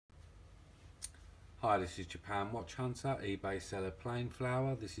Hi, this is Japan Watch Hunter, eBay seller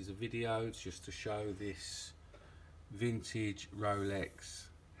Plainflower. This is a video just to show this vintage Rolex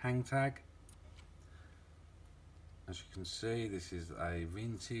hang tag. As you can see, this is a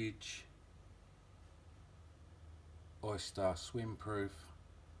vintage Oyster swim-proof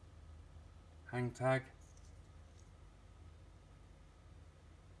hang tag,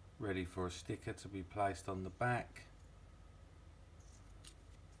 ready for a sticker to be placed on the back.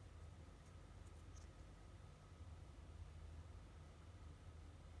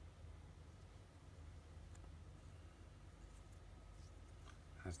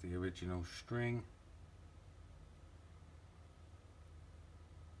 Has the original string.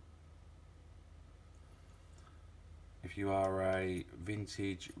 If you are a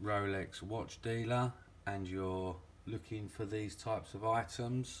vintage Rolex watch dealer and you're looking for these types of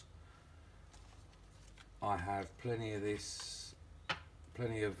items, I have plenty of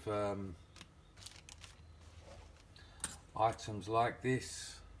items like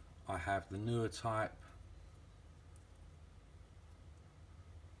this. I have the newer type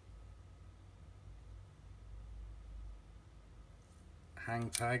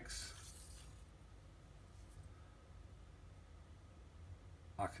hang tags.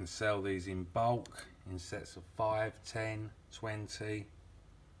 I can sell these in bulk in sets of 5, 10, 20,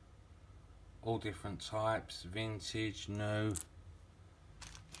 all different types, vintage, new.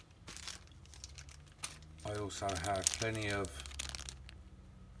 I also have plenty of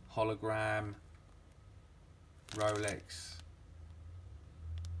hologram Rolex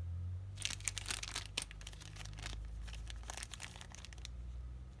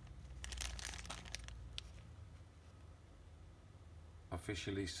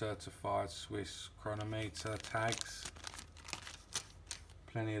officially certified Swiss chronometer tags.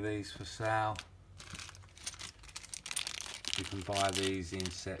 Plenty of these for sale. You can buy these in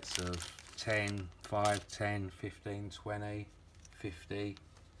sets of 10, 5, 10, 15, 20, 50,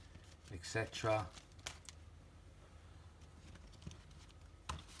 etc.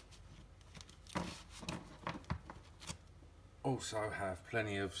 Also have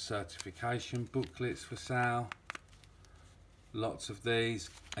plenty of certification booklets for sale. Lots of these.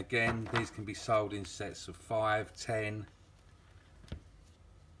 Again, these can be sold in sets of 5, 10,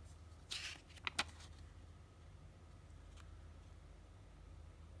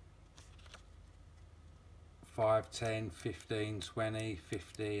 5, 10, 15, 20,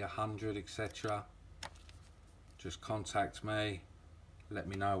 50, 100, etc. Just contact me, let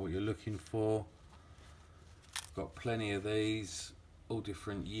me know what you're looking for. Got plenty of these, all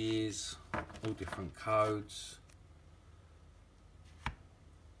different years, all different codes.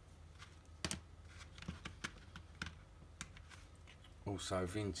 Also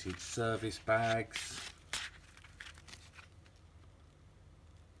vintage service bags.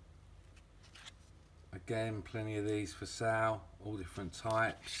 Again, plenty of these for sale, all different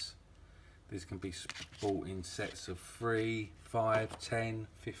types. These can be bought in sets of 3, 5, 10,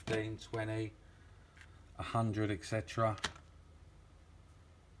 15, 20, 100, etc.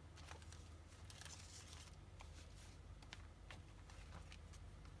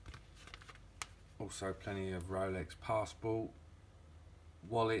 Also plenty of Rolex passport,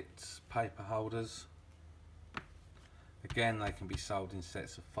 wallets, paper holders. Again, they can be sold in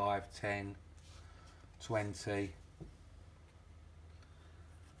sets of 5, 10, 20.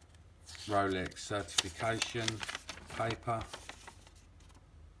 Rolex certification paper,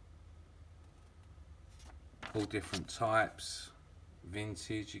 all different types,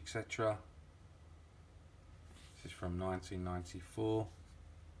 vintage, etc. This is from 1994.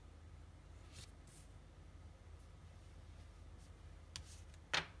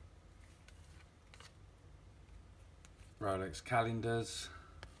 Rolex calendars,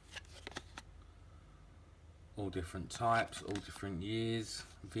 all different types, all different years,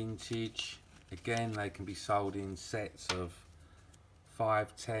 vintage. Again, they can be sold in sets of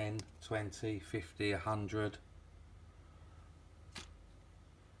 5, 10, 20, 50, 100.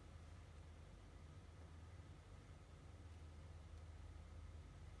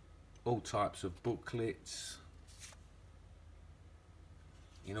 All types of booklets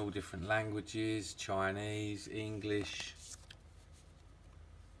in all different languages, Chinese, English,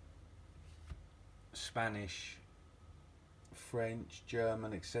 Spanish, French,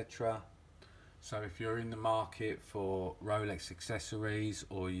 German, etc. So if you're in the market for Rolex accessories,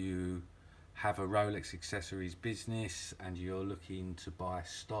 or you have a Rolex accessories business and you're looking to buy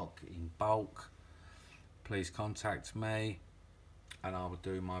stock in bulk, please contact me and I will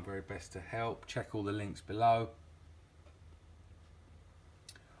do my very best to help. Check all the links below.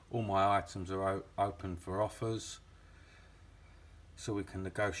 All my items are open for offers, so we can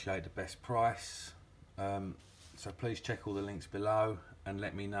negotiate the best price. So please check all the links below and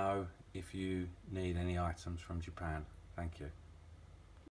let me know if you need any items from Japan. Thank you.